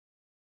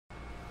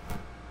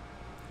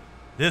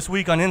This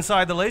week on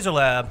Inside the Laser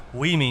Lab,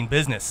 we mean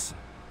business.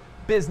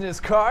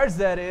 Business cards,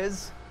 that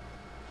is.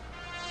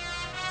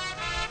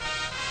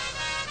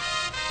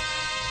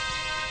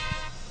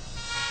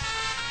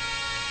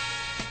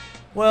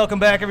 Welcome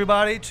back,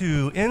 everybody,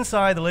 to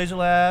Inside the Laser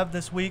Lab.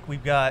 This week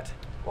we've got...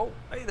 Oh,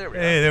 hey, there we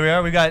are. Hey, there we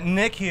are. We got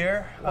Nick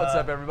here. What's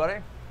up,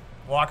 everybody?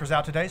 Walker's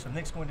out today, so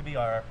Nick's going to be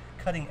our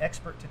cutting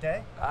expert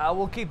today.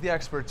 We'll keep the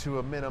expert to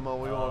a minimum.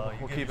 We'll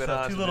keep it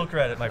on. Too little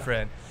credit, my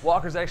friend.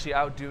 Walker's actually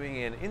out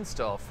doing an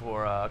install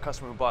for a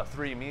customer who bought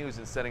 3 Muse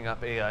and setting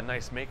up a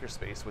nice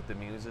makerspace with the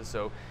Muses.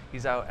 So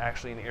he's out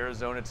actually in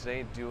Arizona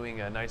today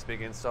doing a nice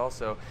big install.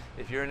 So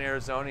if you're in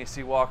Arizona and you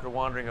see Walker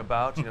wandering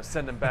about,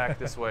 send him back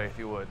this way if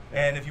you would.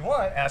 And if you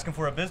want, ask him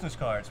for a business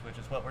cards, which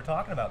is what we're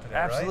talking about today,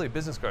 Absolutely, right?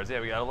 business cards.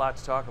 Yeah, we got a lot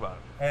to talk about.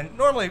 And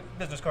normally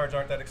business cards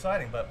aren't that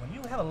exciting, but when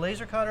you have a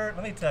laser cutter,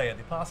 let me tell you,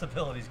 the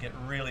possibilities get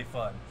really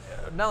fun.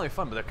 Not only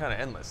fun, but they're kind of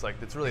endless. Like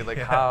it's really like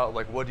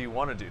what do you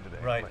want to do today?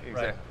 Right,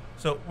 exactly. Right.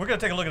 So we're going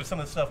to take a look at some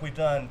of the stuff we've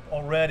done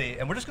already,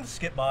 and we're just going to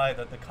skip by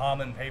the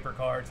common paper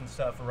cards and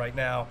stuff for right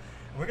now.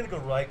 And we're going to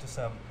go right to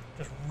some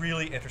just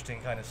really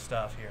interesting kind of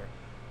stuff here.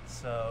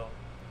 So,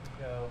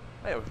 go.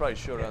 Yeah, we probably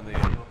showed it on the.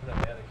 We'll put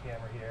on the other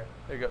camera here.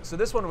 There you go. So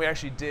this one we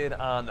actually did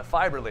on the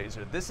fiber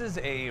laser. This is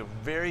a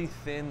very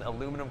thin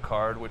aluminum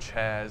card which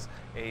has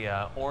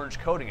a orange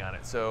coating on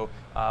it. So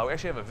we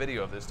actually have a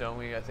video of this, don't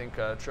we? I think,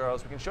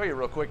 Charles, we can show you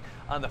real quick.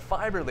 On the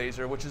fiber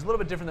laser, which is a little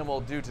bit different than what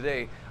we'll do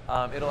today,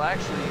 it'll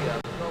actually go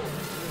really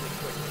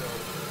quick. So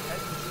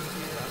as you can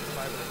see here on the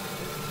fiber laser,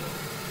 this is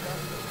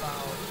just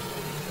about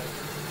 40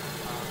 seconds.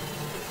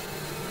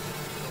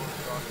 Going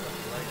across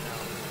right now.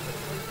 The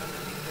plate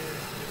underneath there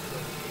is just so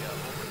the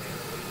overhand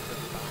of the laser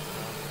doesn't bounce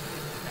around.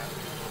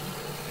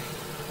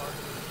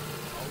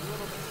 A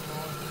little bit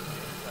smaller than the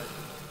inside of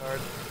the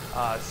card.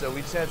 So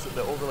we just had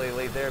the overlay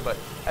laid there, but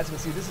as you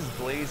can see, this is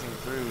blazing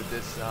through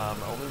this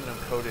aluminum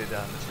coated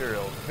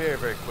material very,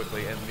 very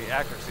quickly, and the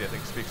accuracy, I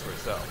think, speaks for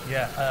itself.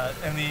 Yeah,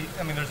 and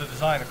there's a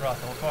design across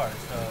the whole card,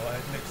 so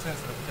it makes sense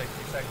that it would take a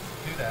few seconds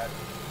to do that.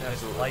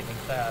 Absolutely. It's lightning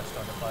fast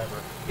on the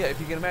fiber. Yeah, if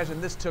you can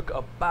imagine, this took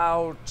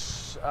about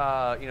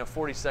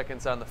 40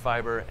 seconds on the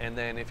fiber, and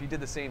then if you did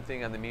the same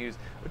thing on the Muse,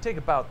 it would take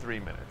about 3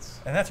 minutes.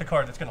 And that's a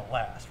card that's going to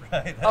last,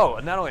 right? Oh,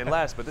 not only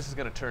last, but this is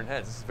going to turn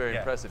heads. This is very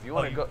impressive. You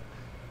want to go.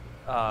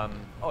 Yeah,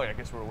 I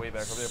guess we're way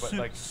back over there, but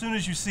like, as soon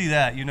as you see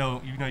that, you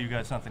know you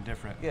got something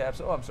different. Yeah,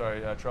 absolutely. Oh, I'm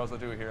sorry, Charles. I'll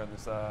do it here on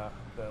this the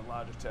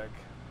Logitech.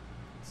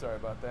 Sorry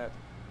about that.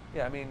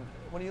 Yeah, I mean,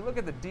 when you look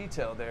at the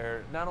detail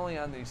there, not only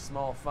on the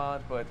small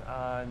font, but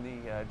on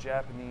the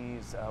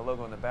Japanese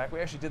logo in the back. We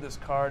actually did this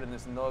card and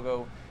this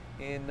logo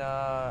in,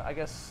 I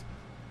guess,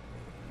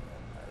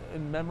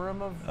 in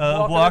memoriam of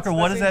Walker.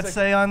 What does that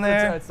say on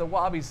there? It's the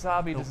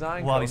wabi-sabi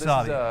design code. This is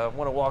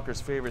one of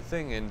Walker's favorite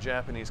thing in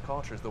Japanese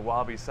culture, is the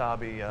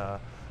wabi-sabi.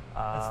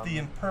 It's the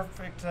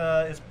imperfect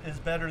is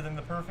better than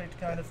the perfect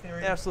kind of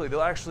theory? Absolutely.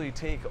 They'll actually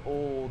take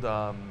old,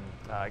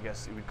 I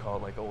guess you would call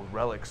it like old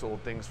relics,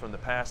 old things from the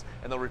past,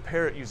 and they'll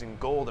repair it using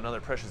gold and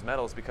other precious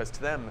metals, because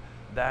to them,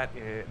 that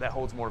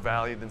holds more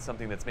value than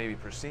something that's maybe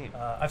pristine.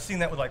 I've seen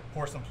that with like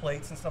porcelain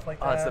plates and stuff like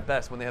that. Oh, it's the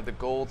best when they have the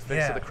gold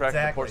fixed to the crack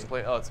of the porcelain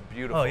plate. Oh, it's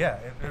beautiful. Oh yeah,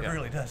 it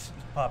really does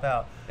pop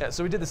out. Yeah,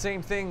 so we did the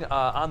same thing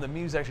on the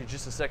Muse actually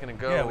just a second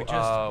ago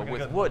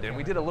with wood, and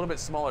we did a little bit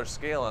smaller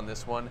scale on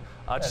this one,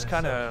 just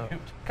kind of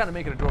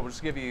make it adorable.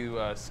 Just give you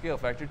a scale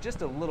factor,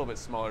 just a little bit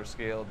smaller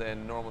scale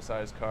than normal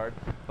size card.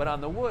 But on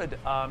the wood,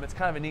 it's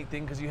kind of a neat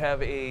thing because you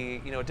have a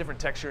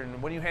different texture,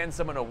 and when you hand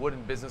someone a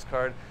wooden business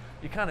card,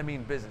 you kind of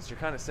mean business. You're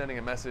kind of sending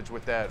a message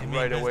with that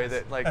right away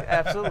that, like,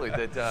 absolutely,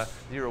 that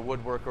you're a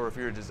woodworker or if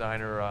you're a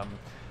designer.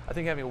 I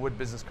think having a wood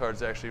business card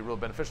is actually real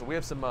beneficial. We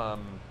have some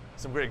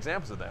great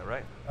examples of that,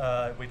 right?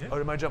 We do. Oh,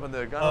 am I jumping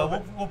the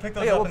gun? We'll pick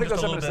those up. Yeah, we'll pick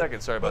those up in a bit. second.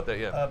 Sorry about that.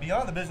 Yeah.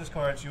 Beyond the business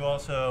cards, you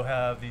also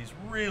have these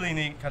really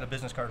neat kind of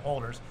business card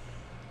holders.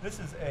 This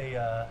is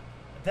a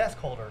desk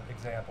holder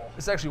example.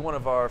 It's actually one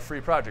of our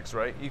free projects,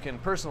 right? You can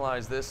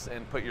personalize this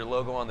and put your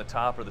logo on the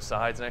top or the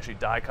sides and actually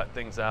die cut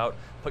things out,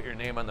 put your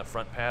name on the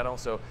front panel.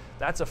 So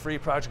that's a free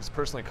project. It's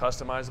personally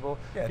customizable.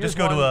 Yeah, just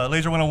go to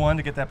Laser 101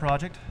 to get that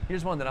project.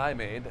 Here's one that I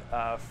made.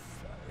 As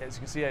you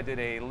can see, I did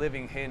a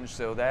living hinge,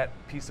 so that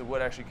piece of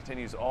wood actually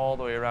continues all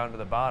the way around to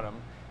the bottom.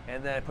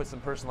 And then I put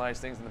some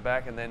personalized things in the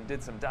back, and then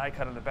did some die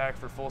cut in the back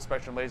for full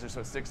spectrum laser, so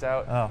it sticks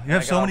out. Oh, you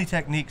have so many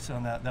techniques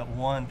on that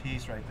one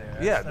piece right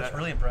there. That's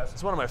really impressive.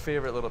 It's one of my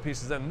favorite little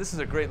pieces. And this is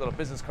a great little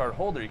business card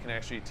holder you can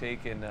actually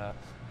take and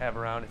have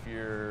around if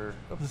you're.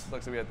 Oops,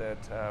 looks like we had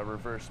that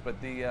reversed. But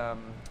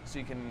so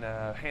you can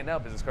hand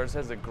out business cards. It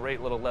has a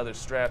great little leather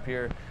strap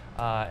here,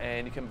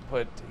 and you can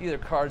put either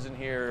cards in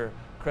here,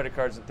 credit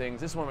cards and things.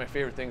 This is one of my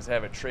favorite things to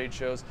have at trade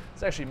shows.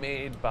 It's actually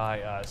made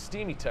by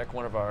Steamy Tech,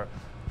 one of our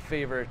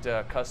favorite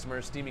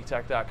customers,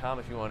 steamytech.com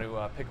if you want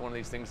to pick one of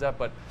these things up.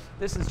 But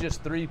this is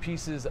just 3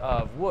 pieces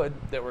of wood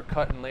that were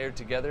cut and layered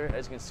together,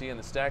 as you can see in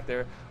the stack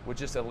there, with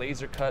just a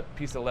laser cut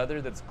piece of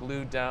leather that's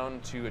glued down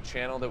to a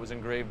channel that was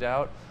engraved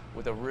out.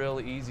 with a real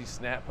easy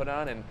snap put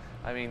on. And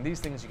I mean, these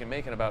things you can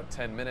make in about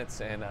 10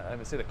 minutes, and I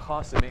would say the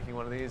cost of making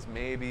one of these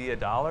maybe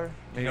 $1,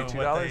 maybe $2.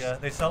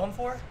 What they sell them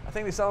for? I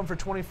think they sell them for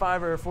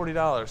 $25 or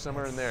 $40,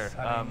 somewhere in there.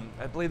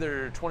 I believe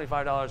they're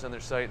 $25 on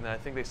their site, and I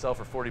think they sell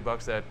for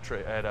 $40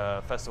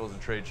 at festivals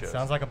and trade shows.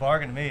 Sounds like a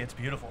bargain to me. It's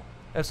beautiful.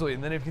 Absolutely,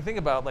 and then if you think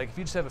about, like, if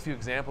you just have a few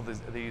examples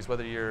of these,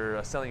 whether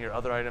you're selling your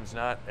other items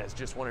not as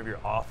just one of your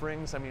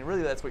offerings, I mean,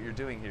 really that's what you're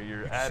doing here.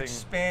 You're adding,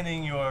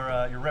 expanding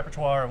your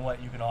repertoire and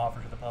what you can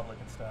offer to the public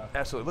and stuff.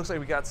 Absolutely. Looks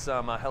like we got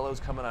some hellos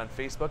coming on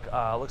Facebook.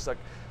 Looks like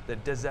the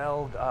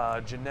Dazelle,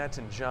 Jeanette,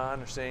 and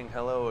John are saying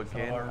hello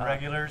again. Some of our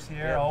regulars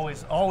here,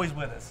 always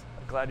with us.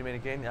 Glad you made it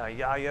again.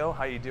 Yayo,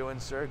 how you doing,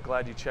 sir?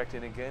 Glad you checked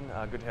in again.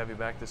 Good to have you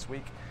back this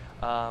week.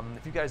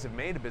 If you guys have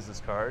made a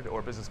business card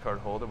or business card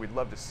holder, we'd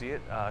love to see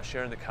it.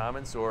 Share in the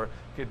comments, or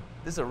this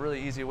is a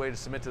really easy way to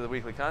submit to the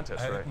weekly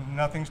contest, right?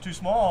 Nothing's too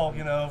small,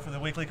 for the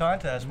weekly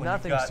contest. When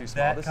Nothing's too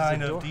small. That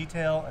kind of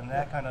detail and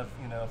that kind of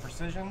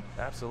precision.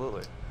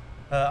 Absolutely.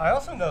 I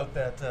also note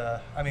that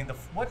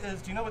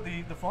do you know what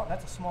the font?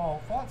 That's a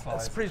small font size.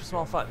 That's a pretty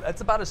small font.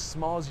 That's about as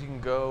small as you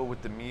can go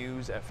with the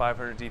Muse at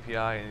 500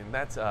 DPI, and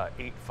that's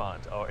 8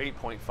 font or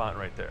 8-point font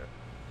right there.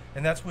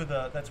 And that's with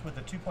the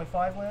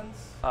 2.5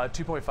 lens?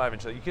 2.5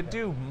 inch. You could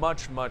do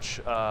much more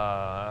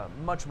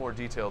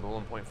detailed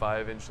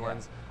 1.5 inch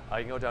lens. You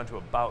can go down to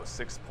about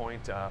 6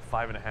 point,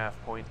 5.5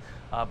 point.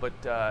 But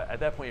at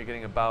that point, you're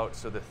getting about,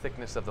 so the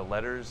thickness of the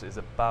letters is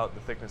about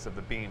the thickness of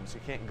the beam. So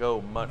you can't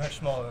go much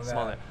smaller than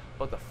that.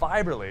 But the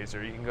fiber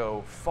laser, you can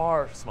go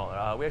far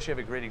smaller. We actually have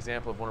a great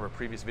example of one of our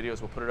previous videos.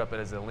 We'll put it up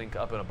as a link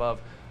up and above.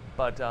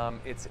 But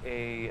it's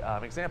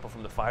an example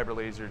from the fiber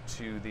laser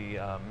to the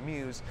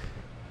Muse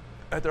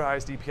at their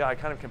highest DPI,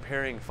 kind of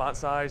comparing font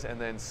size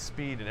and then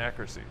speed and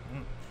accuracy.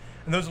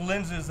 And those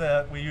lenses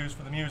that we use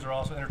for the Muse are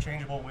also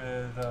interchangeable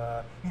with,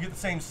 you can get the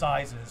same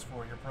sizes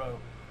for your Pro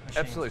machines.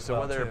 Absolutely, so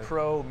whether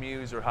Pro,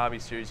 Muse, or Hobby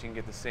Series, you can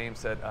get the same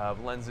set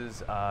of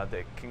lenses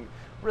that can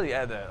really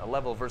add a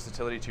level of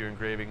versatility to your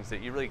engravings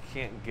that you really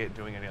can't get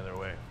doing any other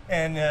way.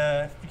 And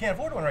if you can't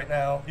afford one right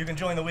now, you can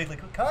join the weekly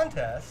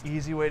contest.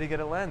 Easy way to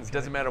get a lens.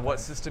 Doesn't matter what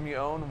system you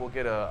own, we'll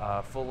get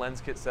a full lens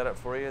kit set up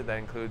for you. That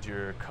includes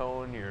your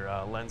cone, your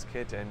lens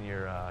kit, and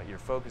your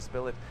focus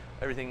billet.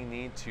 Everything you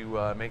need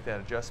to make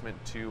that adjustment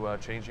to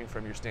changing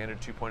from your standard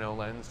 2.0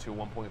 lens to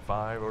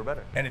 1.5 or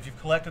better. And if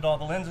you've collected all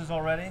the lenses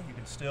already, you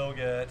can still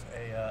get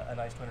a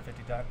nice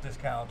 $250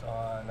 discount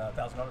on a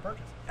 $1,000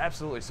 purchase.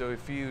 Absolutely. So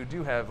if you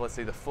do have, let's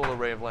say, the full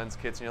array of lens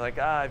kits, and you're like,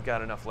 I've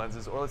got enough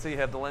lenses, or let's say you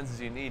have the lenses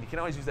you need, you can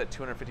always use that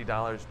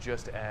 $250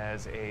 just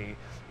as a,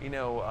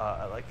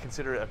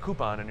 consider it a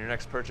coupon on your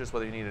next purchase,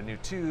 whether you need a new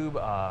tube,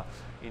 a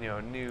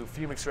new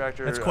fume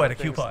extractor. That's quite a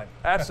coupon.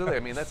 Absolutely.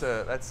 I mean,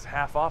 that's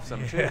half off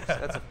some tubes.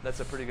 That's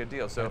a pretty good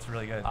deal. So that's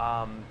really good.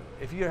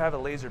 If you have a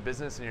laser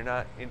business and you're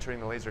not entering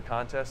the laser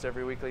contest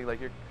every weekly,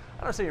 like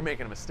I don't say you're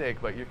making a mistake,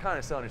 but you're kind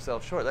of selling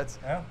yourself short.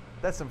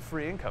 That's some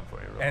free income for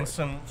you. And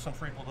some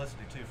free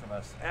publicity too from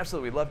us.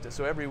 Absolutely, we love it.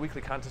 So every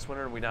weekly contest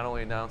winner, we not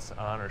only announce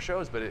on our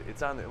shows, but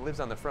it lives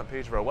on the front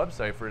page of our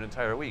website for an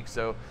entire week.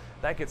 So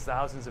that gets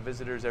thousands of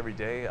visitors every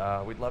day.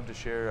 We'd love to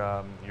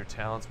share your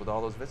talents with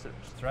all those visitors.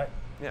 That's right.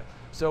 Yeah.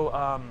 So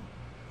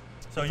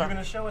you're going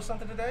to show us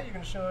something today? You're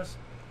going to show us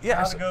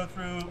how to go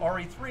through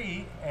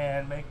RE3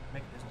 and make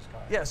a business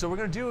card. Yeah, so we're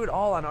going to do it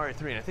all on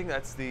RE3, and I think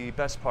that's the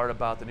best part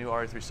about the new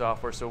RE3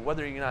 software. So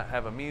whether you not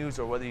have a Muse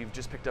or whether you've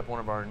just picked up one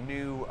of our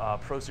new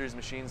Pro Series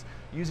machines,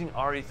 using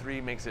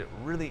RE3 makes it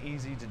really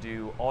easy to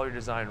do all your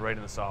design right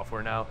in the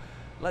software. Now,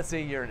 let's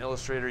say you're an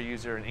Illustrator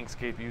user, an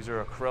Inkscape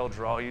user, a Corel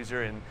Draw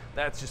user, and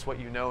that's just what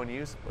you know and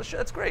use.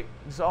 That's great.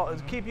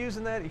 Keep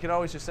using that. You can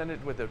always just send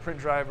it with a print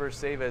driver,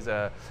 save as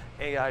a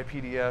AI,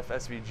 PDF,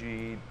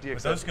 SVG, DXF.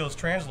 But those skills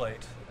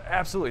translate.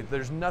 Absolutely.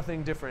 There's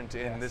nothing different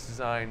in this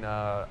design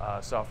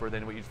software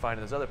than what you'd find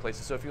in those other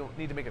places. So if you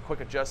need to make a quick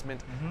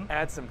adjustment,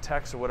 add some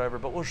text or whatever,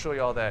 but we'll show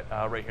you all that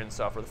right here in the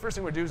software. The first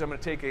thing we're going to do is I'm going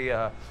to take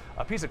a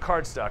piece of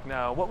cardstock.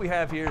 Now, what we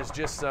have here is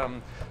just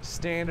some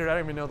standard, I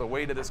don't even know the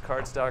weight of this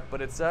cardstock, but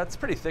it's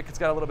pretty thick. It's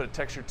got a little bit of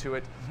texture to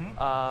it.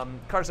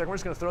 Cardstock, we're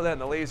just going to throw that in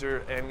the laser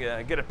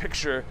and get a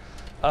picture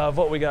of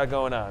what we got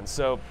going on.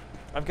 So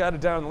I've got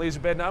it down in the laser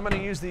bed. Now I'm going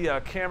to use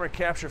the camera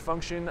capture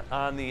function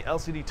on the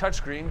LCD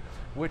touchscreen,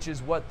 which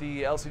is what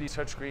the LCD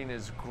touchscreen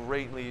is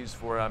greatly used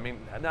for. I mean,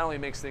 not only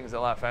makes things a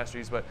lot faster to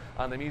use, but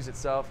on the Muse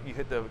itself, you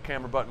hit the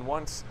camera button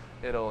once,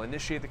 it'll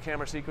initiate the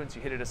camera sequence,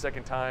 you hit it a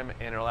second time,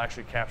 and it'll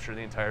actually capture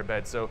the entire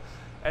bed. So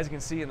as you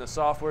can see in the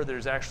software,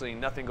 there's actually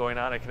nothing going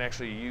on. I can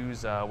actually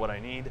use what I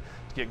need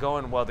to get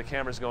going while the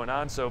camera's going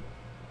on. So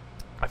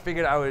I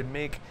figured I would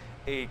make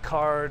a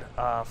card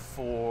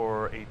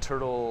for a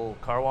turtle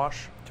car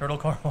wash. Turtle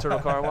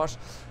car wash.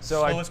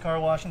 So slowest car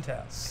wash in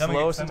town.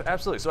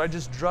 Absolutely. So I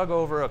just drug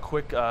over a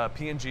quick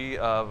PNG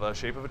of a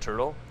shape of a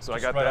turtle. So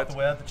just I got right that. Off the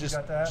web that you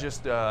got that?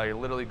 Just I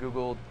literally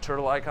Googled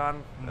turtle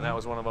icon, and that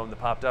was one of them that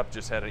popped up.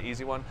 Just had an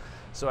easy one.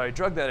 So I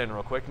drug that in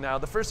real quick. Now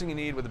the first thing you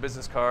need with a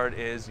business card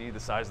is you need the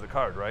size of the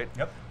card, right?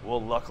 Yep.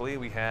 Well, luckily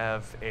we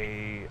have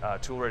a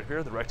tool right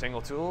here, the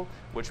rectangle tool,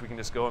 which we can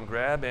just go and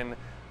grab and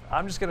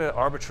I'm just going to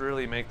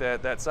arbitrarily make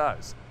that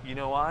size. You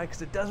know why?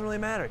 Because it doesn't really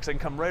matter, because I can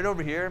come right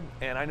over here,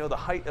 and I know the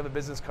height of a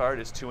business card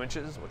is 2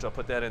 inches, which I'll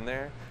put that in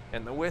there,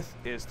 and the width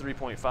is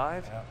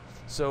 3.5. Yeah.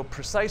 So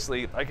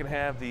precisely, I can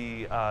have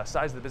the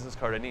size of the business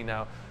card I need.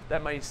 Now,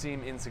 that might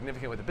seem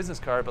insignificant with a business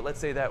card, but let's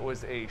say that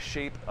was a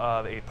shape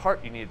of a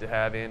part you needed to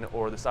have in,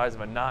 or the size of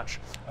a notch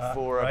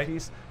for a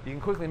piece. You can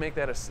quickly make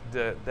that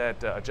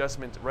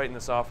adjustment right in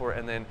the software,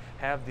 and then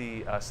have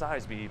the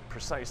size be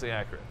precisely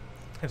accurate.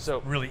 It's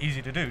so really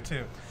easy to do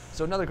too.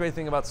 So another great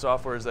thing about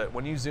software is that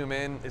when you zoom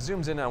in, it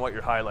zooms in on what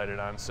you're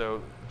highlighted on.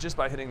 So just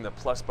by hitting the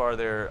plus bar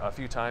there a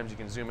few times, you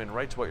can zoom in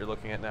right to what you're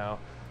looking at now.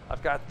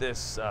 I've got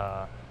this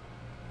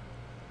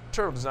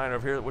turtle design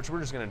over here, which we're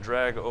just going to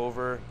drag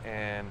over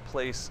and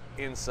place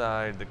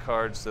inside the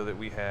card so that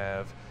we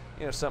have,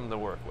 you know, something to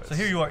work with. So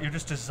here you are, you're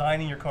just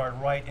designing your card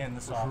right in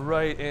the software.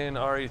 Right in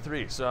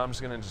RE3. So I'm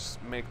just going to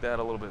just make that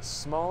a little bit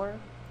smaller.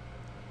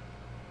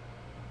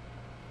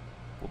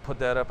 We'll put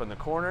that up in the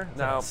corner. Is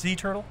now, that a sea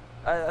turtle?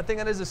 I think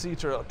it is a sea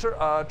turtle.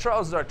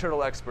 Charles is our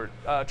turtle expert.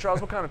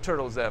 Charles, what kind of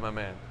turtle is that, my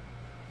man?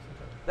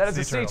 That is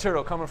a sea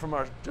turtle coming from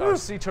our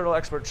sea turtle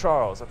expert,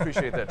 Charles. I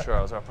appreciate that,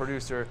 Charles, our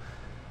producer,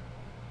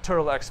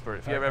 turtle expert.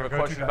 If you ever have a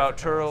question about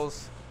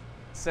turtles,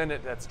 send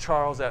it. That's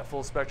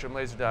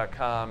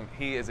charles@fullspectrumlaser.com.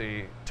 He is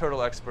a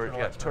turtle expert. If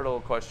you have turtle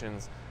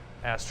questions,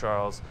 ask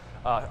Charles.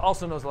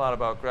 Also knows a lot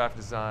about graphic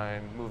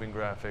design, moving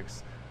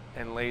graphics,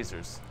 and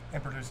lasers.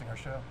 And producing our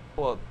show.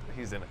 Well,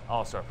 he's an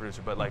all-star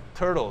producer, but like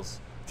turtles.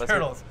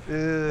 Turtles.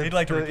 He'd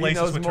like to replace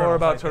us with turtles. He knows more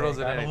about turtles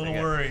than anything. I'm a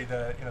little worried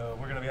that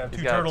we're going to have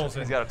two turtles.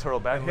 He's got a turtle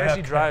back. He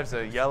actually drives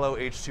a yellow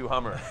H2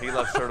 Hummer. He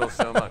loves turtles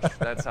so much.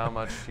 That's how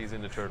much he's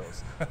into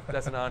turtles.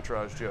 That's an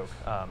Entourage joke.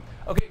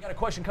 Okay, got a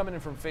question coming in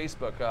from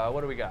Facebook.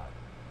 What do we got?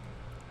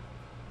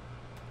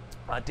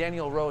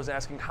 Daniel Rowe is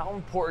asking, how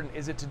important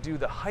is it to do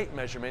the height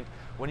measurement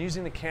when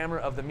using the camera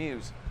of the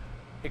Muse?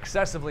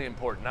 Excessively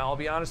important. Now, I'll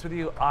be honest with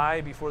you,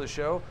 before the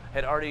show,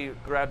 had already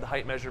grabbed the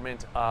height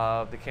measurement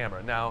of the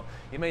camera. Now,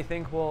 you may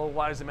think, well,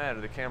 why does it matter?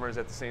 The camera is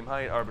at the same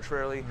height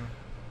arbitrarily.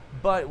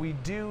 But we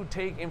do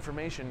take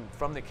information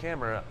from the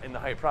camera in the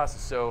height process.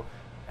 So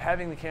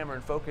having the camera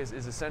in focus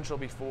is essential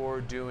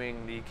before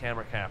doing the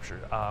camera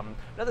capture.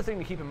 Another thing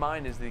to keep in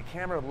mind is the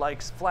camera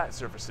likes flat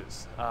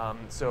surfaces.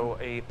 So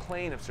a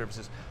plane of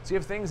surfaces. So you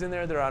have things in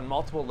there that are on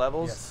multiple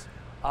levels. Yes.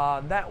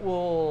 That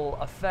will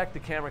affect the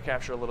camera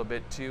capture a little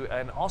bit too,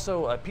 and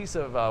also a piece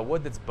of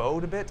wood that's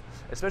bowed a bit,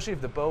 especially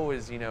if the bow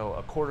is, you know,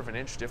 a 1/4 of an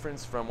inch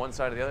difference from one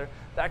side to the other,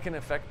 that can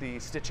affect the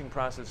stitching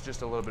process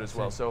just a little bit as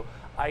well. So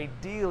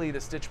ideally the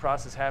stitch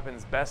process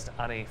happens best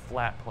on a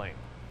flat plane.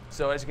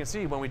 So as you can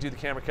see, when we do the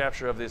camera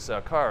capture of this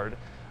card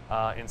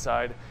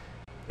inside,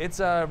 it's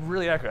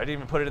really accurate. I didn't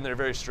even put it in there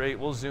very straight.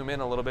 We'll zoom in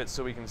a little bit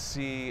so we can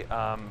see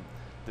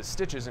the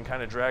stitches and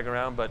kind of drag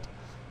around, but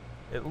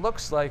it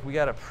looks like we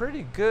got a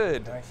pretty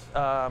good,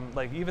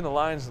 like even the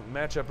lines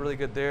match up really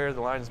good there. The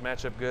lines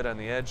match up good on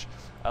the edge.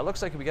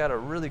 Looks like we got a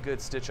really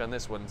good stitch on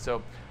this one.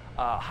 So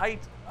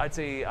height, I'd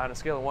say on a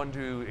scale of 1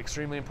 to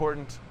extremely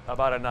important,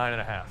 about a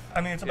 9.5.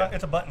 I mean,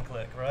 it's a button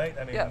click, right?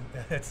 I mean,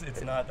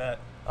 it's not that.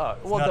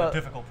 It's not a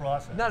difficult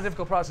process. Not a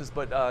difficult process,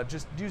 but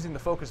just using the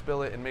focus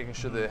billet and making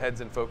sure the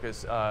head's in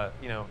focus,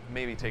 you know,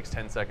 maybe takes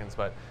 10 seconds,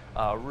 but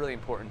really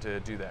important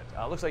to do that.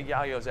 Looks like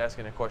Yayo's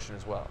asking a question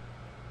as well.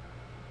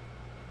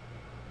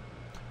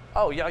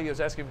 Oh, Yayo's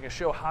asking if we can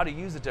show how to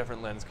use the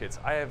different lens kits.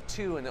 I have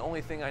 2, and the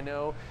only thing I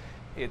know,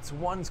 it's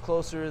one's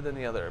closer than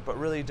the other, but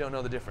really don't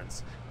know the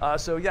difference.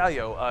 So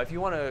Yayo, if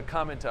you want to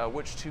comment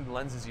which 2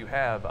 lenses you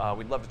have,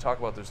 we'd love to talk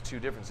about those 2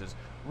 differences.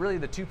 Really,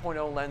 the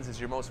 2.0 lens is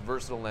your most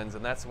versatile lens,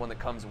 and that's the one that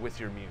comes with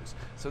your Muse.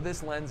 So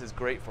this lens is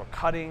great for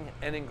cutting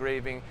and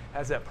engraving,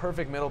 has that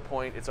perfect middle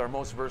point. It's our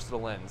most versatile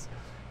lens.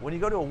 When you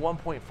go to a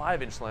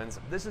 1.5-inch lens,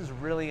 this is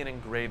really an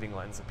engraving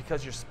lens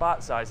because your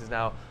spot size is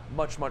now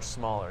much, much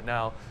smaller.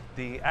 Now,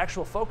 the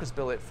actual focus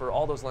billet for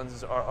all those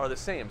lenses are the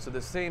same. So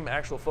the same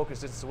actual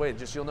focus distance away,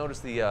 just you'll notice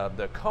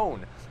the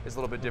cone is a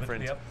little bit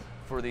different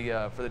for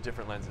the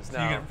different lenses. So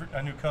now, you get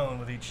a new cone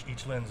with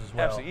each lens as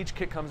well. Absolutely, each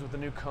kit comes with a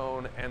new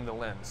cone and the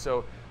lens.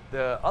 So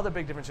the other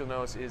big difference you'll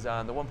notice is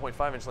on the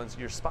 1.5-inch lens,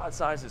 your spot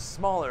size is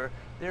smaller,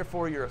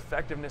 therefore your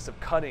effectiveness of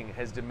cutting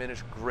has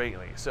diminished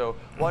greatly. So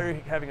while you're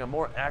having a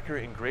more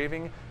accurate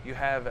engraving, you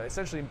have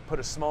essentially put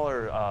a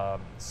smaller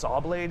saw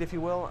blade, if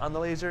you will, on the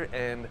laser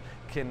and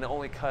can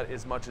only cut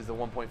as much as the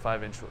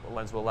 1.5-inch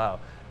lens will allow.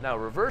 Now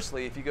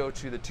reversely, if you go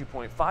to the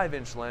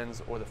 2.5-inch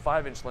lens or the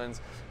 5-inch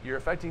lens, you're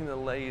affecting the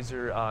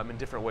laser in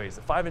different ways.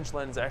 The 5-inch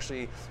lens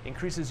actually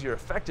increases your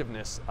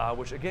effectiveness,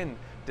 which again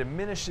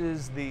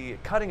diminishes the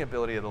cutting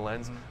ability of the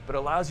lens, but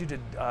allows you to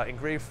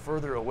engrave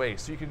further away.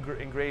 So you can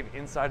engrave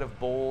inside of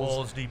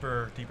bowls,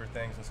 deeper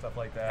things and stuff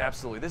like that.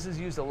 Absolutely. This is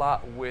used a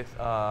lot with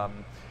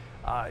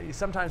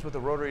sometimes with the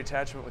rotary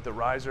attachment with the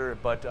riser,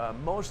 but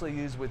mostly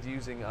used with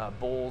using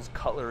bowls,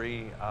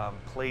 cutlery,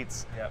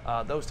 plates,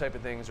 those type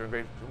of things are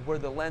engraved where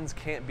the lens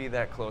can't be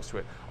that close to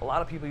it. A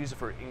lot of people use it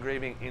for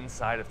engraving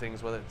inside of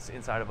things, whether it's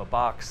inside of a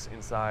box,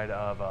 inside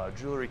of a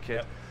jewelry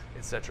kit,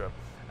 etc.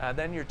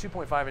 Then your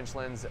 2.5-inch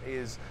lens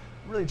is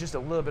really just a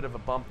little bit of a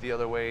bump the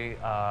other way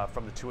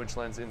from the 2-inch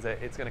lens in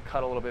that it's going to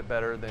cut a little bit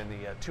better than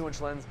the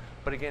 2-inch lens,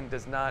 but again,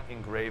 does not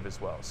engrave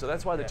as well. So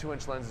that's why the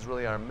 2-inch lens is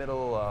really our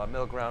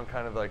middle ground,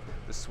 kind of like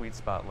the sweet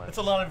spot lens. It's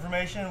a lot of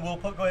information. We'll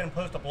go ahead and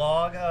post a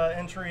blog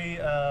entry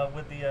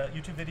with the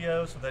YouTube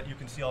video so that you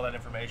can see all that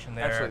information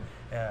there.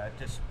 Absolutely.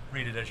 Just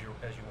read it as you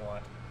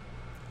want.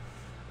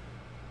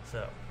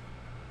 So,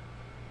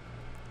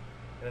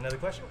 another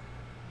question?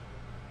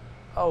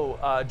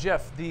 Oh,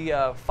 Jeff, the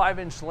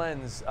 5-inch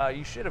lens,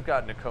 you should have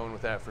gotten a cone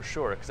with that for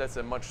sure, because that's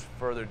a much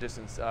further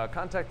distance.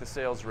 Contact the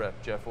sales rep,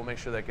 Jeff. We'll make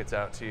sure that gets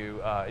out to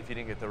you if you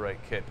didn't get the right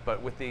kit.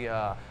 But with the,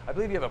 I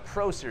believe you have a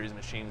Pro Series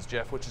machines,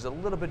 Jeff, which is a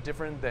little bit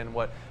different than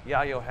what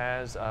Yayo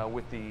has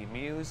with the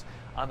Muse.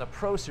 On the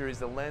Pro Series,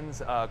 the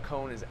lens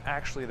cone is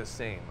actually the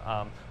same.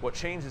 What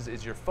changes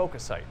is your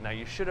focus height. Now,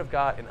 you should have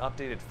got an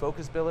updated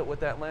focus billet with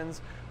that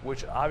lens,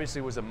 which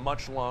obviously was a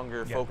much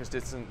longer focus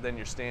distance than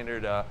your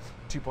standard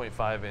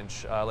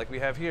 2.5-inch. Like we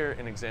have here,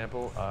 an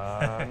example.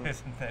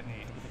 Isn't that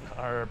neat?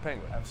 Our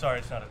penguin. I'm sorry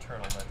it's not a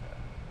turtle, but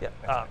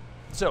yeah.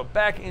 So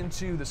back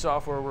into the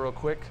software real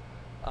quick.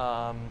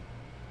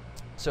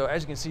 So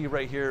as you can see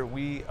right here,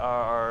 we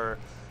are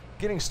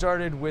getting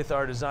started with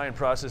our design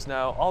process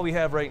now. All we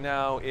have right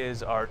now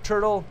is our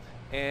turtle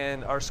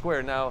and our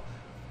square. Now,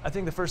 I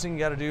think the first thing you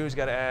got to do is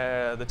got to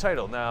add the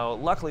title. Now,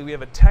 luckily we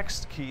have a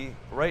text key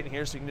right in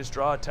here, so you can just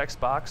draw a text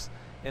box,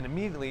 and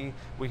immediately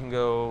we can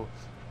go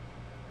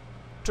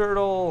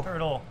turtle.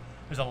 Turtle.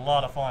 There's a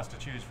lot of fonts to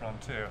choose from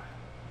too.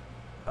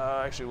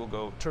 Actually, we'll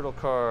go turtle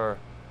car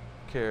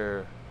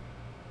care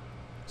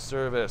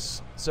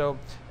service. So,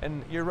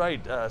 and you're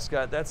right,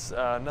 Scott, that's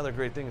another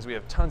great thing is we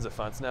have tons of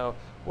fonts. Now,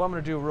 what I'm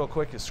going to do real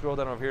quick is scroll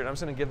down over here, and I'm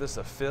just going to give this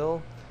a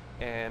fill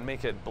and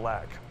make it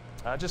black,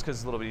 just because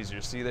it's a little bit easier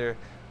to see there.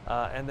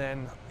 And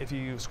then if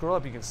you scroll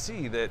up, you can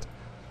see that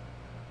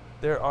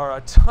there are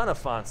a ton of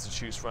fonts to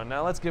choose from.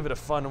 Now, let's give it a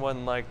fun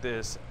one like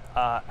this.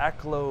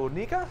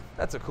 Aklonika,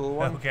 that's a cool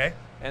one. Okay.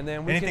 And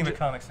then we anything can with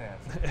Comic Sans.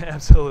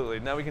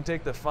 Absolutely. Now we can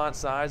take the font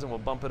size and we'll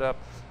bump it up.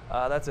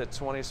 That's at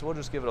 20, so we'll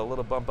just give it a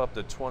little bump up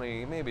to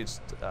 20, maybe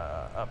just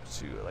up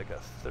to like a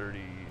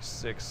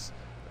 36.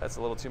 That's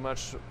a little too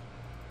much.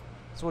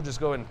 So we'll just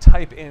go and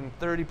type in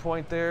 30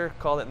 point there,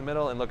 call it in the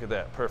middle, and look at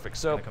that. Perfect.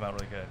 So it's gonna come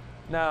out really good.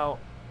 Now,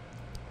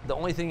 the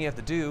only thing you have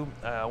to do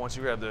once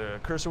you grab the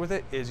cursor with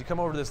it is you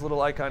come over to this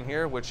little icon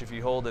here, which if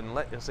you hold and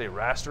let's say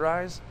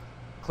rasterize,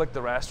 click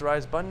the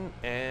rasterize button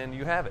and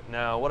you have it.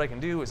 Now what I can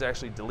do is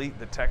actually delete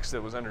the text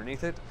that was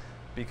underneath it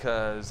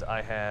because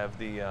I have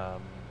the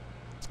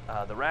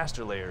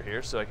raster layer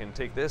here, so I can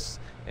take this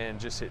and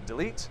just hit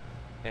delete,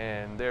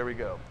 and there we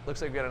go.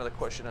 Looks like we got another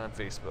question on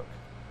Facebook.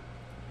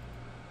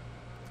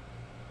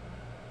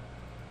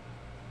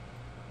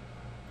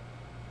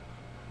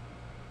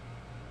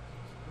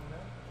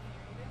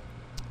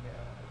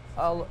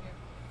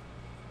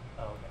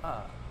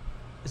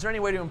 Is there any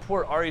way to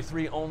import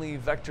RE3 only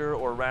vector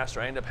or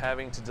raster? I end up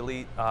having to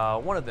delete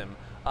one of them.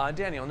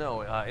 Daniel,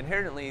 no.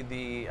 Inherently,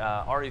 the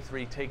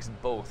RE3 takes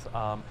both.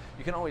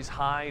 You can always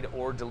hide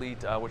or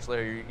delete which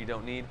layer you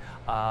don't need.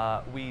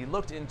 We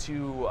looked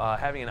into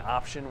having an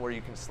option where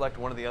you can select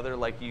one or the other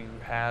like you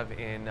have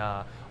in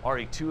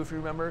RE2, if you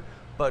remember.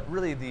 But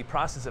really, the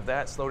process of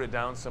that slowed it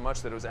down so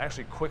much that it was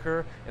actually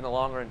quicker in the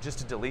long run just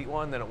to delete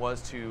one than it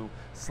was to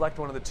select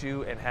one of the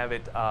two and have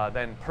it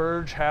then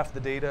purge half the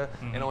data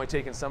and only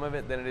take in some of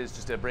it than it is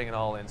just to bring it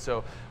all in.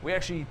 So we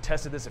actually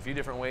tested this a few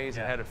different ways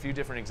and had a few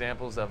different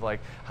examples of like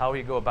how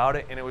we go about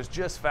it, and it was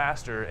just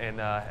faster and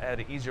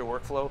had an easier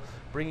workflow,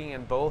 bringing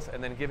in both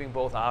and then giving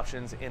both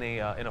options in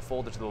a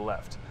folder to the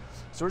left.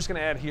 So we're just going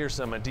to add here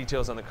some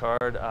details on the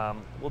card.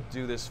 We'll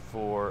do this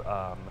for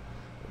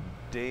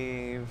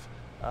Dave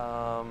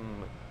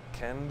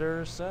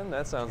Kenderson,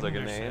 that sounds like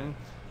a name.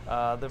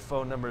 The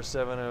phone number is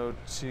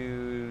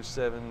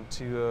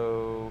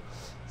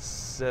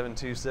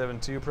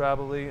 702-720-7272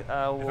 probably. If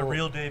a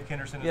real Dave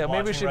Kenderson is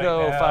maybe we should right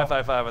go now.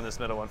 555 on this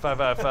middle one.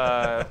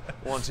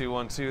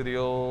 555-1212, the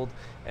old,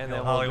 and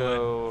then we'll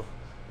go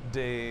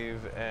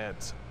Dave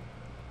at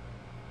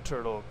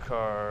Turtle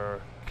Car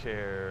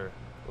Care.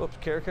 Whoops,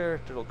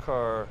 Turtle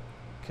Car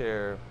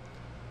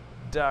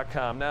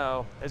Care.com.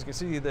 Now, as you can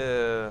see,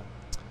 the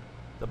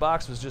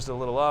box was just a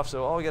little off,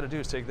 so all we got to do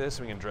is take this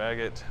and we can drag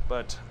it.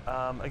 But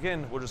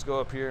again, we'll just go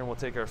up here and we'll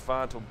take our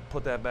font, we'll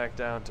put that back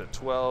down to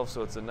 12,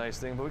 so it's a nice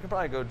thing. But we can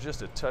probably go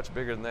just a touch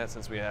bigger than that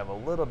since we have a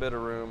little bit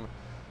of room.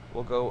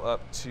 We'll go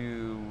up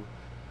to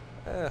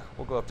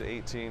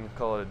 18,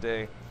 call it a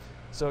day.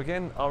 So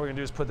again, all we're gonna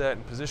do is put that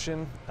in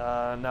position.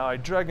 Now I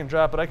drag and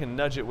drop, but I can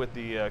nudge it with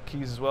the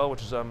keys as well,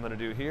 which is what I'm gonna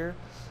do here.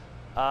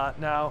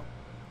 Now,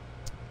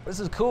 this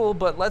is cool,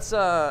 but let's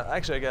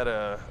actually I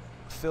gotta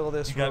fill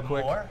this real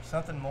quick. More?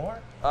 Something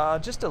more?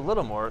 Just a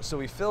little more. So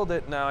we filled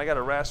it. Now I got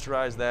to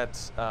rasterize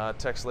that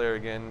text layer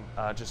again,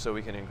 just so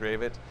we can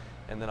engrave it,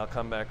 and then I'll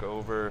come back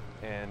over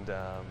and did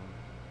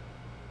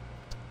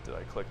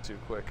I click too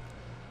quick?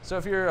 So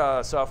if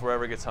your software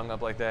ever gets hung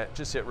up like that,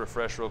 just hit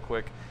refresh real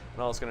quick, and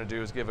and all it's going to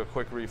do is give a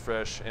quick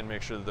refresh and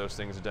make sure that those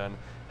things are done.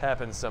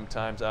 Happens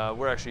sometimes.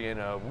 We're actually in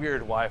a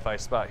weird Wi-Fi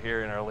spot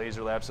here in our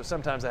laser lab, so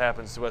sometimes it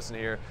happens to us in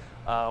here.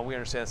 We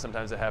understand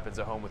sometimes it happens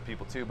at home with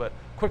people too, but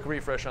quick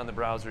refresh on the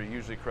browser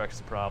usually corrects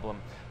the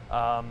problem.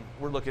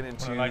 We're looking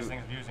into... One of the nice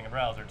things of using a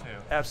browser too.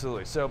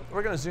 Absolutely. So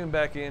we're going to zoom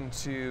back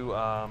into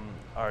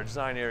our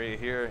design area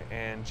here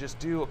and just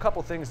do a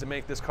couple things to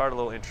make this card a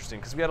little interesting,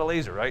 because we got a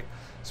laser, right?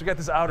 So we got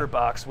this outer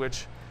box,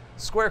 which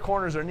square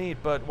corners are neat,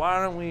 but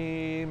why don't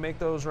we make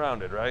those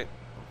rounded, right?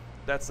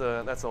 That's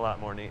a lot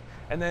more neat.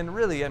 And then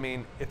really, I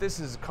mean, if this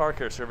is a car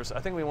care service, I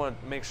think we want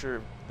to make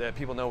sure that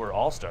people know we're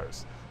all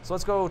stars. So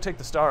let's go take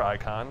the star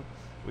icon.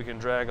 We can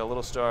drag a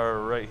little star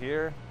right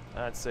here.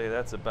 I'd say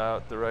that's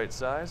about the right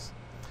size.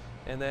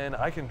 And then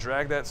I can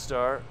drag that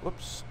star,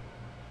 whoops.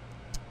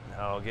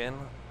 Now again,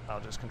 I'll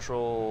just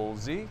Control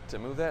Z to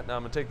move that. Now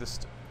I'm gonna take this,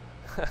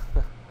 I'm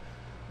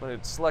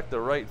gonna select the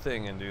right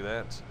thing and do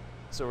that.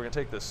 So we're gonna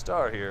take the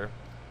star here,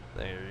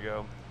 there you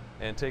go,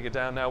 and take it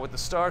down. Now with the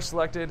star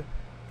selected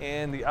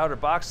and the outer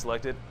box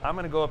selected, I'm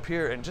gonna go up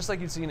here, and just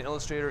like you'd see in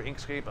Illustrator,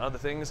 Inkscape, and other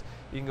things,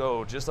 you can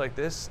go just like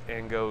this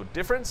and go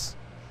difference,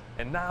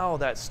 and now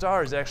that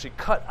star is actually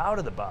cut out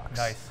of the box.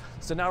 Nice.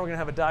 So now we're gonna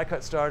have a die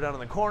cut star down in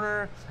the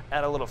corner,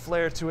 add a little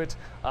flair to it.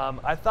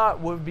 I thought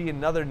would be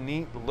another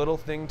neat little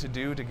thing to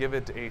do to give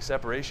it a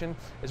separation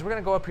is we're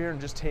gonna go up here and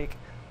just take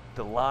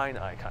the line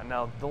icon.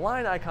 Now the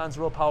line icon is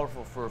real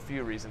powerful for a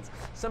few reasons.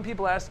 Some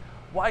people ask,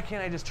 why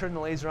can't I just turn the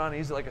laser on and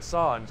use it like a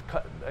saw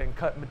and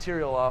cut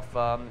material off,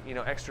 you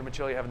know, extra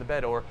material you have in the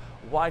bed? Or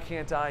why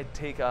can't I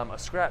take a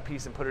scrap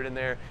piece and put it in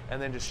there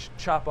and then just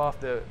chop off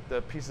the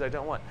pieces I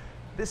don't want?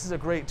 This is a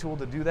great tool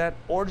to do that,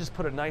 or just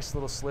put a nice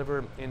little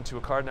sliver into a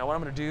card. Now what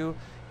I'm going to do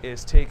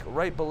is take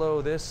right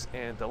below this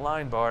and the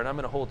line bar, and I'm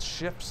going to hold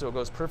shift so it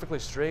goes perfectly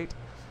straight,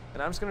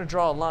 and I'm just going to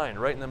draw a line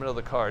right in the middle of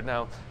the card.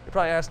 Now you're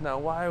probably asking, now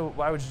why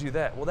would you do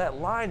that? Well,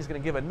 that line is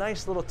going to give a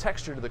nice little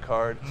texture to the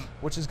card,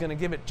 which is going to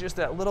give it just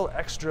that little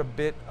extra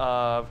bit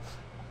of,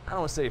 I don't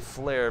want to say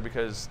flair,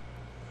 because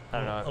I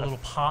don't know, a little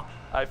pop.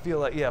 I feel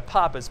like, yeah,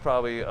 pop is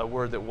probably a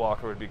word that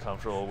Walker would be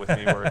comfortable with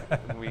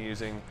me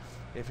using.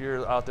 If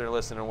you're out there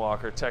listening,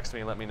 Walker, text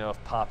me and let me know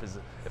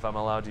if I'm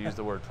allowed to use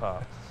the word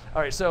pop.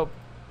 All right, so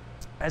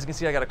as you can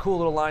see, I got a cool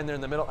little line there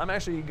in the middle. I'm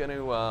actually going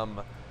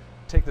to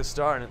take the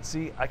star and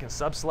see, I can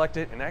sub-select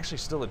it and actually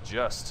still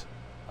adjust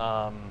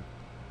how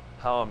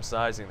I'm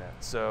sizing that.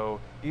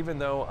 So even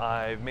though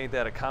I've made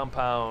that a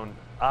compound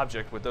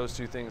object with those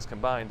two things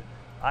combined,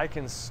 I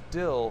can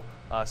still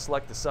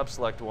select the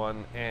sub-select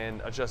one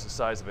and adjust the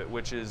size of it,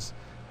 which is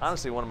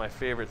honestly one of my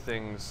favorite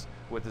things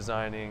with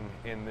designing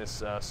in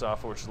this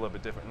software, which is a little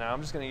bit different. Now I'm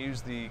just going to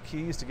use the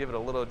keys to give it a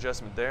little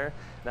adjustment there.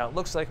 Now it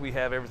looks like we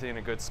have everything in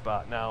a good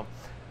spot. Now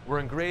we're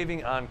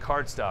engraving on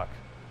cardstock.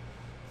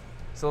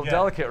 It's a little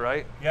delicate,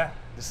 right? Yeah.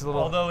 This is a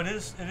little. Although it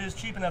is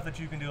cheap enough that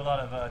you can do a lot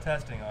of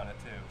testing on it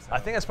too. So. I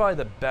think that's probably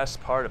the best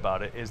part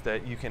about it is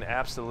that you can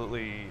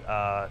absolutely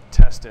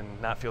test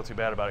and not feel too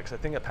bad about it. Because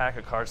I think a pack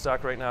of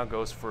cardstock right now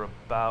goes for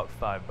about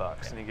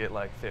 $5, and you get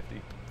like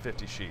 50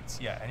 sheets.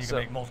 Yeah, and you can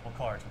make multiple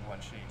cards with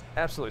one sheet.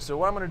 Absolutely. So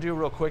what I'm going to do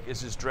real quick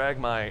is just drag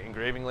my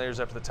engraving layers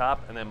up to the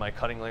top and then my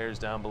cutting layers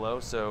down below.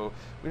 So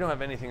we don't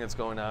have anything that's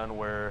going on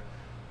where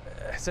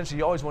essentially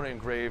you always want to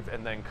engrave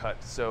and then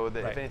cut. So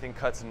that if anything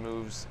cuts and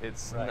moves,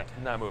 it's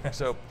not moving.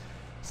 So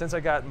since I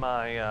got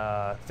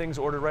my things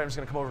ordered right, I'm just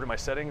going to come over to my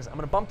settings. I'm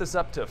going to bump this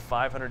up to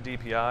 500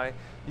 DPI.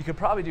 You could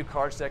probably do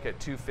cardstock at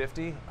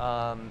 250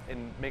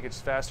 and make it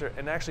just faster.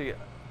 And actually,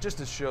 just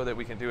to show that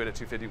we can do it at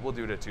 250, we'll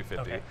do it at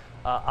 250. Okay.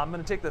 I'm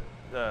going to take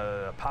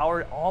the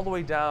power all the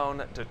way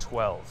down to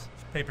 12. This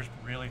paper's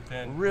really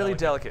thin. Really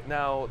delicate.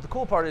 Now, the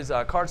cool part is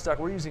cardstock,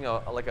 we're using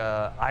like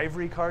a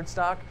ivory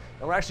cardstock,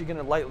 and we're actually going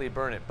to lightly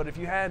burn it. But if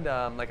you had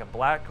like a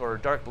black or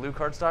dark blue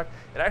cardstock,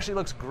 it actually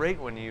looks great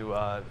when you...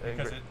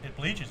 because it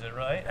bleaches it,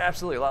 right?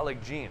 Absolutely, a lot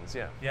like jeans,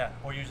 yeah. Yeah,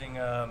 or using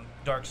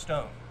dark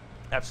stone.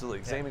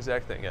 Absolutely, same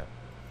exact thing, yeah.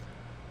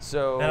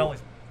 So... That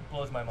always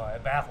blows my mind.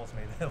 It baffles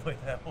me the way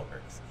that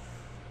works.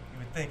 You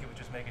would think it would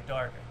just make it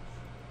darker.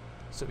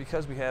 So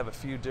because we have a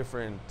few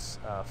different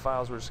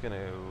files, we're just going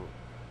to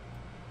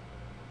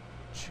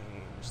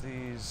change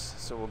these.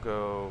 So we'll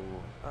go,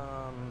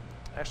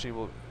 actually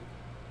we'll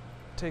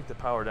take the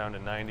power down to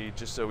 90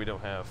 just so we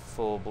don't have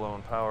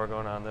full-blown power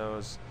going on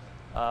those.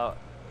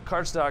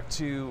 Cardstock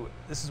 2,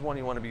 this is one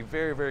you want to be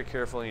very, very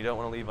careful and you don't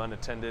want to leave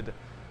unattended.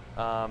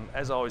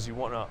 As always, you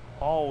want to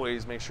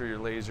always make sure your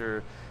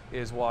laser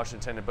is washed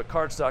and tended, but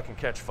cardstock can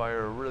catch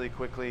fire really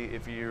quickly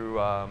if you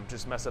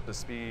just mess up the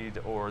speed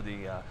or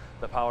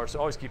the power, so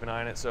always keep an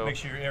eye on it. So make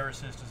sure your air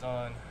assist is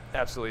on.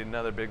 Absolutely,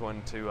 another big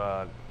one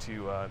to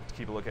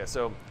keep a look at.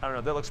 So I don't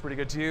know, that looks pretty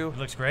good to you? It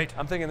looks great.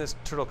 I'm thinking this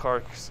turtle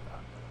car,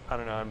 I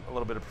don't know, I'm a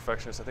little bit of a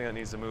perfectionist. I think that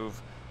needs to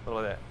move a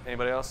little bit.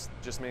 Anybody else?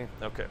 Just me?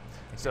 Okay.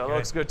 So it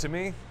looks good to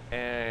me.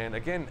 And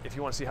again, if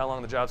you want to see how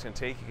long the job's going to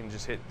take, you can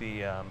just hit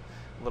the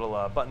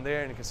little button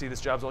there, and you can see this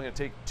job's only going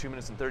to take 2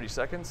 minutes and 30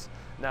 seconds.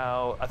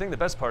 Now, I think the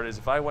best part is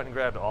if I went and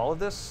grabbed all of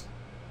this,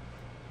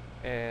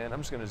 and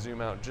I'm just going to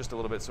zoom out just a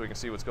little bit so we can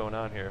see what's going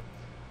on here.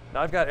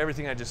 Now I've got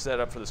everything I just set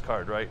up for this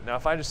card, right? Now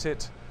if I just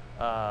hit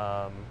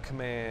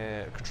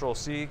Control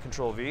C,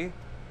 Control V.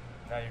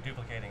 Now you're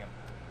duplicating them.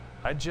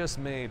 I just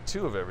made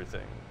 2 of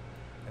everything.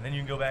 And then you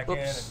can go back in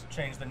and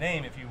change the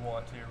name if you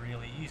want to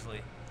really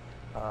easily.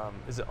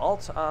 Is it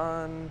Alt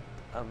on?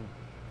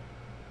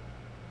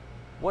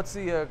 What's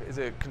the? Is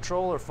it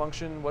Control or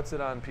Function? What's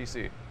it on PC?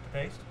 To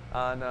paste.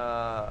 On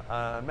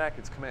Mac,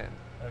 it's Command.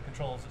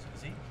 Control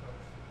Z.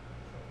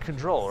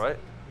 Control, right?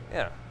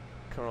 Yeah.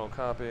 Control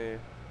copy.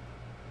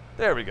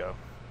 There we go.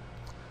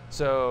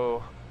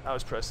 So I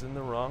was pressing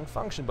the wrong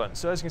function button.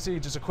 So as you can see,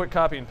 just a quick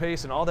copy and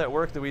paste, and all that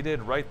work that we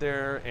did right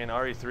there in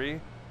RE3,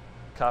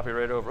 copy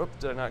right over. Oops,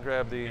 did I not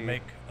grab the? You can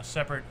make a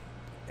separate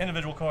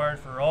individual card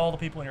for all the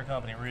people in your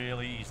company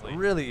really easily.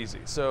 Really easy.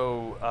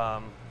 So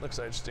looks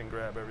like I just didn't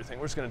grab everything.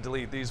 We're just going to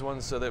delete these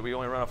ones so that we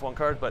only run off 1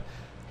 card. But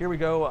here we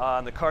go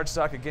on the card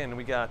stock again.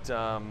 We got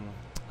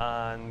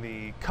on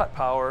the cut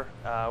power.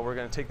 We're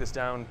going to take this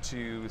down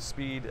to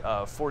speed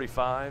of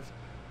 45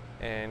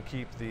 and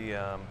keep the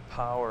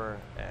power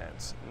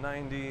at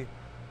 90.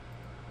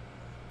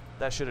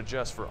 That should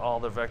adjust for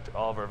all of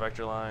our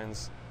vector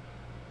lines.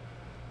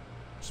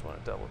 Just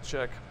want to double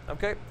check.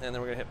 Okay, and then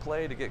we're going to hit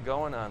play to get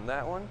going on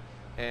that one.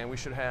 And we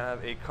should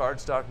have a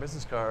cardstock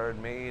business card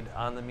made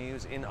on the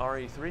Muse in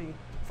RE3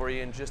 for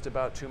you in just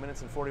about 2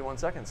 minutes and 41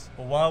 seconds.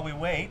 Well, while we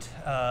wait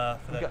for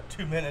that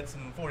 2 minutes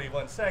and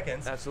 41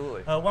 seconds,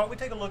 absolutely. Why don't we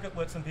take a look at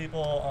what some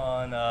people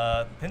on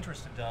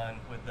Pinterest have done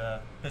with the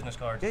business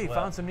cards? Yeah, you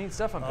found some neat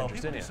stuff on Pinterest,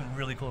 people didn't you? Some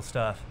really cool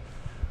stuff.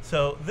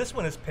 So this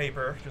one is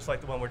paper, just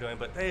like the one we're doing,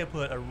 but they have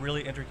put a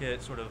really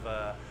intricate sort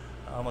of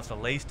almost a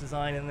lace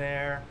design in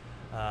there.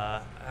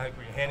 When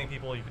you're handing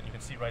people, you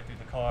can see right through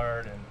the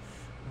card, and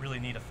really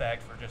neat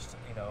effect for just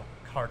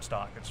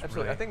cardstock. It's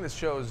absolutely. I think this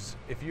shows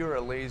if you're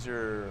a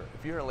laser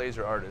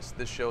artist,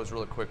 this shows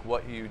really quick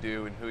what you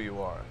do and who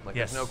you are. Like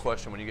there's no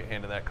question when you get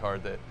handed that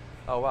card that,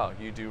 oh wow,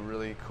 you do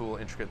really cool,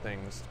 intricate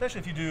things. Especially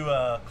if you do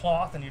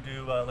cloth and you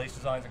do lace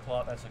designs and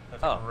cloth. That's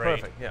a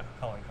great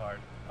calling card.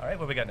 All right,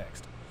 what do we got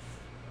next?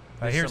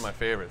 Here's some of my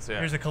favorites. Yeah.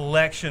 Here's a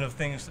collection of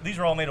things. These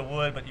are all made of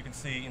wood, but you can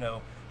see,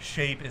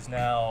 shape is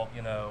now,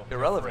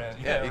 irrelevant.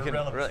 Yeah,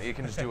 you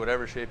can just do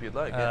whatever shape you'd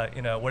like.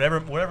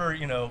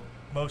 Whatever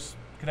most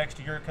connects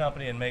to your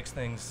company and makes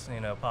things,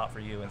 pop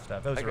for you and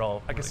stuff. Those are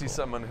all. I can see cool.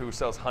 Someone who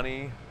sells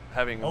honey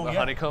having a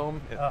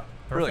honeycomb.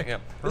 Brilliant. Yeah.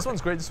 Perfect. This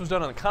one's great. This was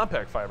done on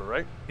compact fiber,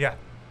 right? Yeah.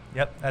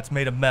 Yep. That's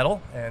made of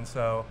metal, and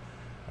so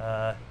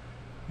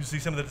you see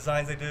some of the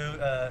designs they do,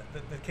 the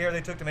care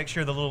they took to make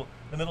sure the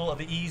middle of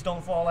the E's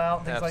don't fall out,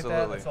 and things like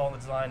that. That's all in the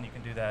design. You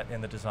can do that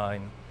in the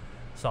design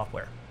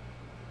software.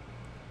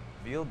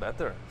 Feel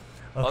better.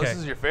 Okay. Oh, this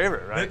is your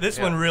favorite, right? This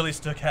one really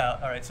stuck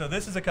out. All right, so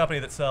this is a company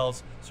that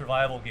sells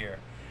survival gear,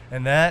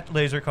 and that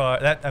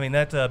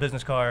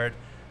business card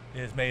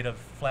is made of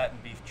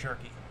flattened beef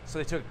jerky. So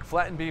they took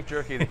flattened beef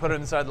jerky, they put it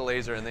inside the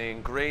laser, and they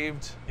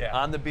engraved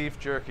on the beef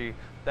jerky.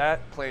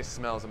 That place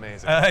smells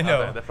amazing. I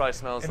know. That probably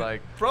smells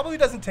like. Probably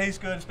doesn't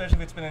taste good, especially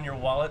if it's been in your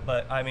wallet.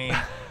 But I mean,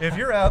 if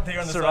you're out there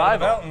on the side of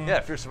the mountain,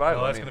 if you're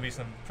survival, that's going to be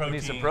some protein. You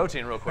need some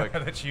protein real quick.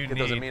 That you get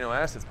those amino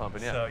acids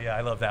pumping. Yeah. So yeah,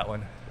 I love that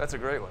one. That's a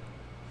great one.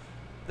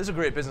 This is a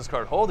great business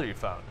card holder you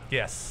found.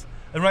 Yes,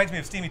 it reminds me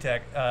of Steamy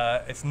Tech.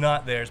 It's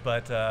not theirs,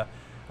 but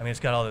it's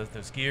got all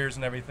those gears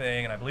and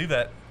everything, and I believe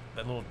that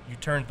little, you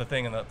turn the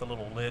thing and the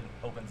little lid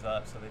opens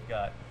up, so they've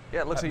got.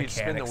 Yeah, it looks like you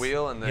spin the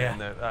wheel, and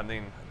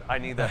I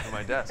need that for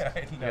my desk.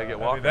 I gotta get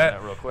walking on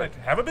that real quick.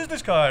 Have a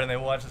business card, and they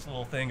watch this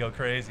little thing go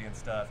crazy and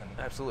stuff. And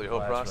absolutely,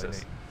 whole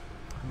process.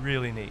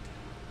 Really neat.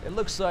 It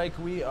looks like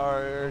we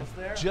are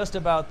just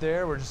about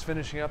there. We're just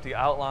finishing up the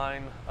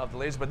outline of the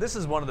laser, but this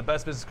is one of the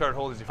best business card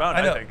holders you found,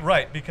 I think.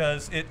 Right,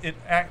 because it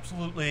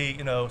absolutely,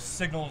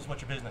 signals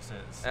what your business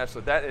is.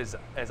 Absolutely. That is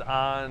as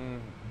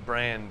on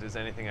brand as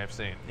anything I've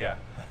seen. Yeah.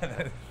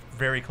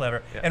 Very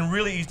clever. Yeah. And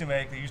really easy to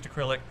make. They used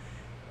acrylic.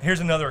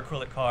 Here's another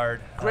acrylic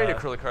card. Great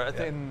acrylic card. I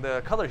think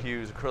the color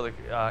hues acrylic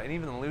and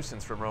even the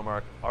lucents from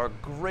Romark are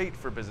great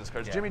for business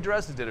cards. Yeah. Jimmy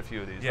Dresses did a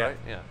few of these, right?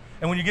 Yeah.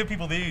 And when you give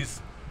people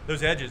these,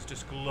 those edges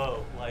just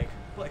glow like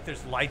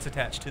there's lights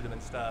attached to them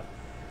and stuff.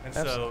 And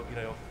absolutely.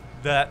 So,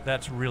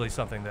 that's really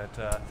something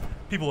that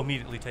people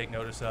immediately take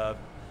notice of.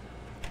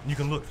 You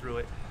can look through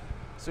it.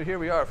 So here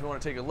we are, if you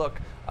want to take a look.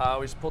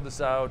 We just pulled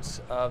this out.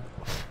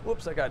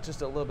 Whoops, I got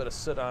just a little bit of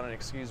soot on it,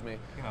 excuse me.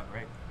 Came out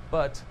great.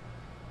 But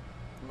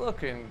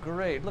looking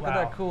great. Look at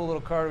that cool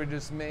little card we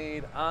just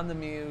made on the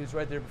Muse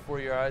right there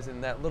before your eyes,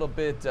 and that little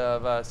bit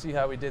of, see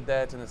how we did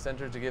that in the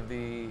center to give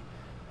the,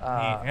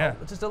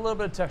 just a little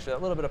bit of texture, a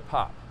little bit of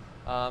pop.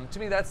 To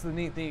me, that's the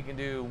neat thing you can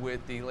do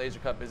with the laser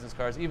cut business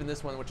cards, even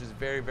this one, which is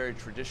very, very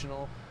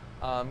traditional.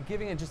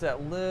 Giving it just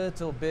that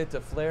little bit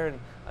of flair, and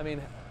I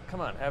mean,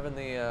 come on, having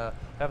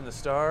the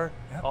star,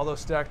 all those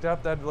stacked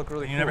up, that'd look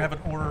really cool. You never have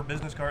to order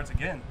business cards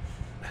again.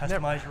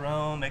 Customize your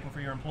own, make them for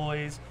your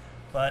employees.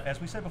 But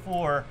as we said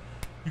before,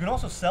 you can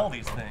also sell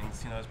these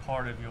things, as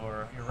part of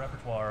your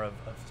repertoire of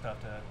stuff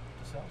to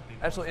sell to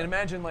people. Absolutely, and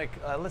imagine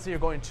let's say you're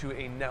going to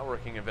a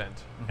networking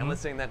event, and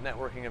let's say that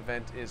networking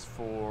event is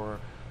for,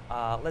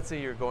 let's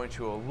say you're going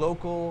to a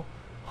local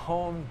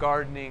home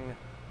gardening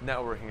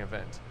networking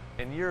event.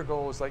 And your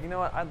goal is like, you know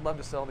what, I'd love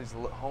to sell these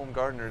home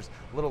gardeners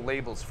little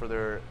labels for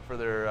their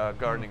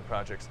gardening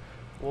projects.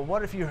 Well,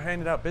 what if you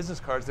handed out business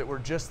cards that were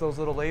just those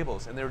little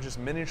labels, and they were just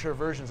miniature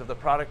versions of the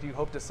product you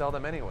hope to sell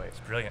them anyway? It's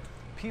brilliant.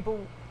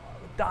 People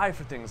die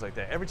for things like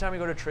that. Every time we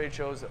go to trade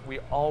shows, we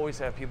always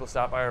have people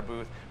stop by our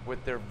booth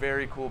with their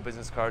very cool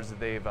business cards that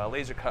they've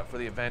laser cut for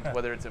the event,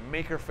 whether it's a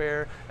maker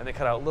fair and they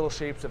cut out little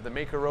shapes of the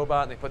maker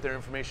robot and they put their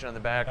information on the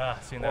back,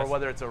 or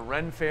whether it's a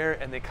Ren fair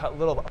and they cut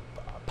little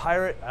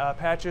pirate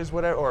patches,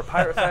 whatever, or a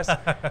pirate fest,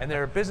 and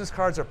their business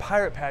cards are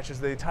pirate patches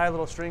they tie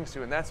little strings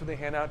to, and that's what they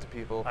hand out to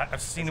people.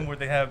 I've seen them where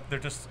they're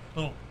just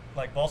little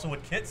like balsa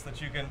wood kits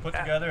that you can put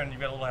together, and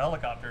you've got a little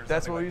helicopter.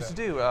 That's what we used to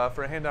do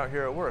for a handout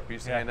here at work. We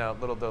used to hand out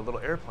the little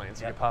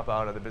airplanes you could pop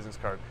out of the business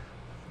card.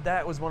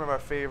 That was one of our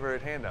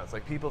favorite handouts.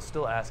 Like, people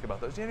still ask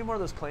about those. Do you have any more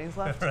of those planes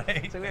left?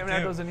 Right. So we haven't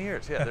had those in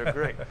years. Yeah, they're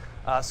great.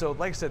 So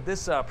like I said,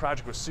 this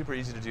project was super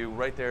easy to do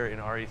right there in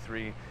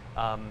RE3.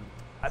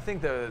 I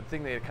think the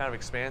thing that kind of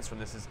expands from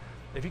this is,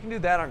 if you can do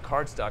that on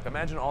cardstock,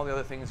 imagine all the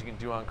other things you can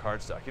do on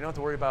cardstock. You don't have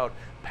to worry about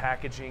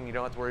packaging, you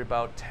don't have to worry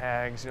about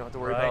tags, you don't have to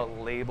worry about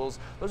labels.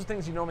 Those are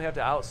things you normally have to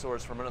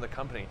outsource from another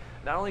company.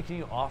 Not only can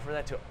you offer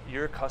that to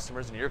your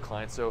customers and your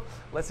clients, so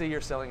let's say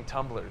you're selling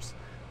tumblers.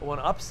 Well,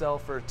 an upsell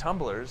for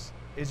tumblers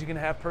is you can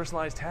have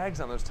personalized tags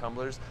on those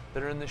tumblers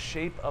that are in the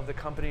shape of the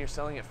company you're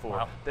selling it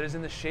for, that is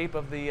in the shape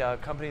of the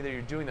company that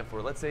you're doing them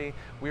for. Let's say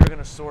we were going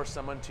to source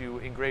someone to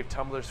engrave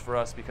tumblers for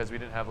us because we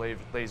didn't have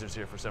lasers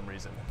here for some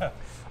reason.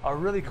 A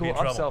really cool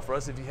upsell for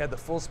us, if you had the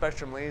full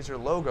spectrum laser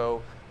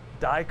logo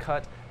die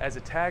cut as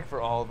a tag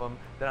for all of them,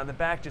 that on the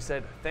back just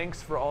said,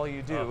 "Thanks for all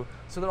you do,"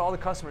 so that all the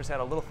customers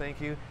had a little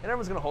thank you, and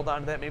everyone's going to hold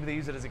on to that. Maybe they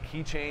use it as a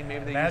keychain,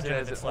 maybe they use it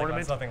as an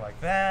ornament. Something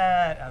like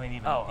that. I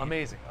mean,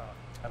 amazing.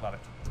 I love it.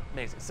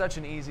 Amazing. Such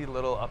an easy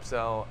little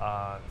upsell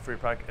for your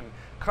product. And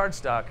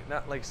cardstock,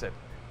 not like I said,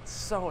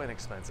 so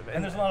inexpensive.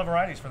 And there's a lot of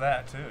varieties for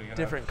that too.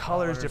 Different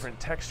colors, different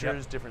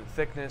textures, different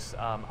thickness.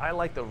 I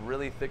like the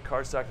really thick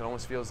cardstock that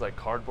almost feels like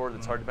cardboard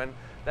that's hard to bend.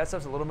 That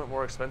stuff's a little bit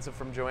more expensive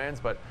from Joann's,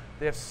 but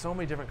they have so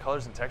many different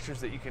colors and textures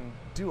that you can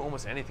do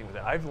almost anything with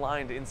it. I've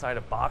lined inside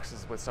of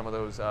boxes with some of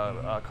those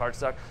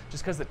cardstock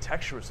just because the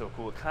texture was so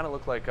cool. It kind of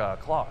looked like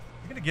cloth.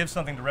 You're going to give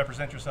something to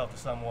represent yourself to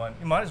someone,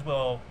 you might as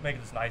well make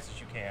it as nice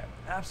as you can.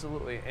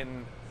 Absolutely.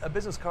 And a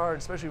business card,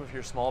 especially with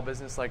your small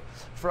business, like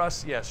for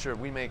us, yeah, sure,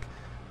 we make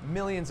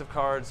millions of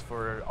cards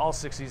for all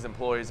 60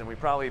 employees, and we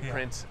probably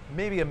print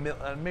maybe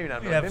maybe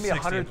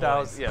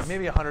 100,000. Yeah,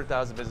 maybe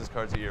 100,000 business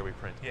cards a year we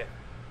print. Yeah.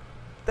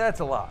 That's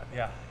a lot.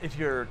 Yeah. If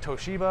you're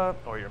Toshiba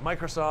or you're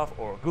Microsoft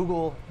or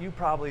Google, you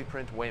probably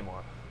print way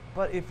more.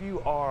 But if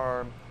you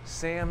are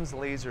Sam's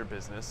Laser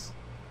business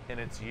and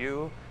it's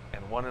you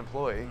and one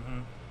employee,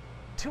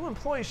 2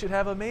 employees should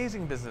have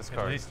amazing business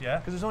cards. At least, yeah.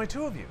 Because there's only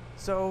 2 of you.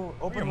 So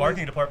your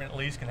marketing department at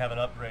least can have an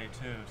upgrade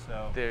too.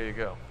 So there you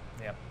go.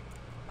 Yeah.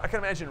 I can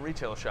imagine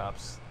retail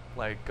shops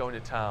like going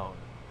to town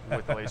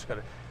with the laser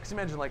cutter. Because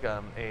imagine like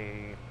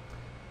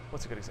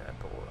what's a good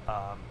example?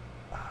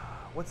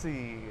 What's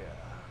the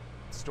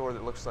store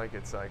that looks like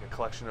it's like a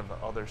collection of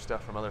other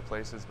stuff from other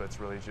places, but it's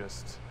really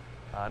just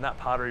not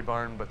Pottery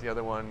Barn, but the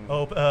other one.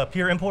 Oh,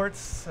 Pure Imports.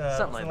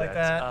 Something like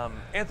that.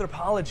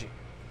 Anthropology.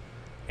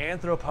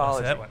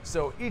 Anthropology. That one?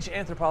 So each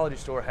Anthropology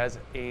store has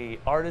a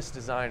artist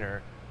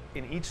designer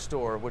in each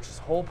store, which his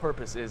whole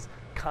purpose is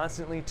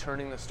constantly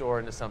turning the store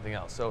into something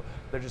else. So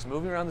they're just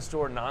moving around the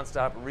store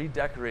nonstop,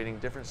 redecorating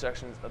different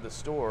sections of the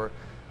store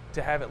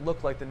to have it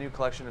look like the new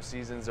collection of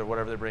seasons or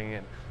whatever they're bringing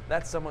in.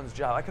 That's someone's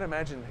job. I can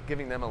imagine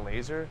giving them a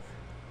laser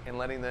and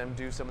letting them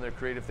do some of their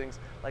creative things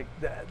like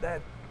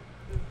that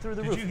through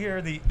the roof. Did you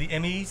hear the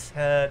Emmys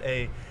had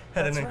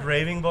an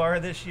engraving bar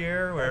this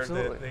year where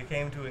they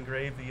came to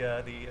engrave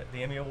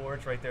the Emmy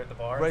Awards right there at the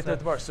bar? Right there at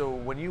the bar. So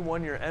when you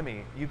won your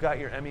Emmy, you got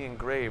your Emmy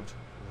engraved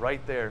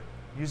right there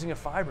using a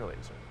fiber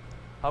laser.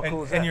 How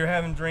cool is that? And you're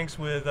having drinks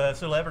with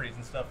celebrities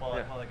and stuff while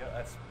they go.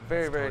 That's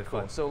very totally cool.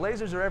 fun. So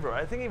lasers are everywhere.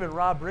 I think even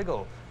Rob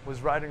Riggle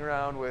was riding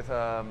around with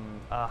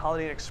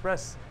Holiday Inn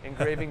Express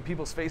engraving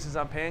people's faces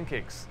on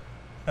pancakes.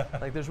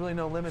 Like, there's really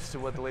no limits to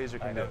what the laser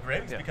can do.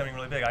 Engraving's becoming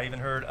really big. I even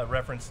heard a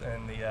reference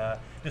in the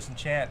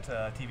Disenchant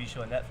TV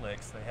show on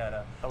Netflix. They had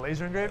a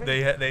laser engraving.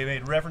 They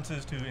made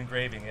references to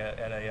engraving at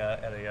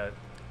a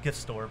gift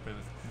store booth.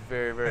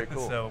 Very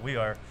cool. So we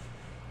are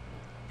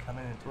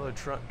coming into really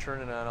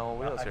turning on all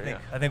wheels here.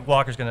 I think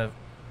Walker's gonna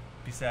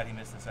be sad he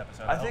missed this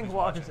episode.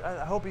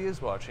 I hope he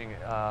is watching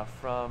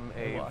from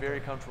a very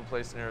comfortable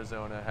place in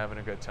Arizona, having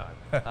a good time.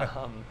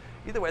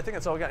 Either way, I think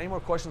that's all we got. Any more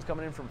questions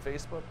coming in from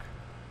Facebook?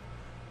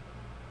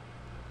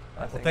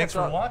 Well, thanks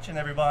for watching,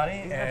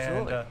 everybody. Yeah,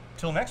 absolutely. And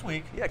till next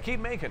week. Yeah,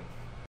 keep making.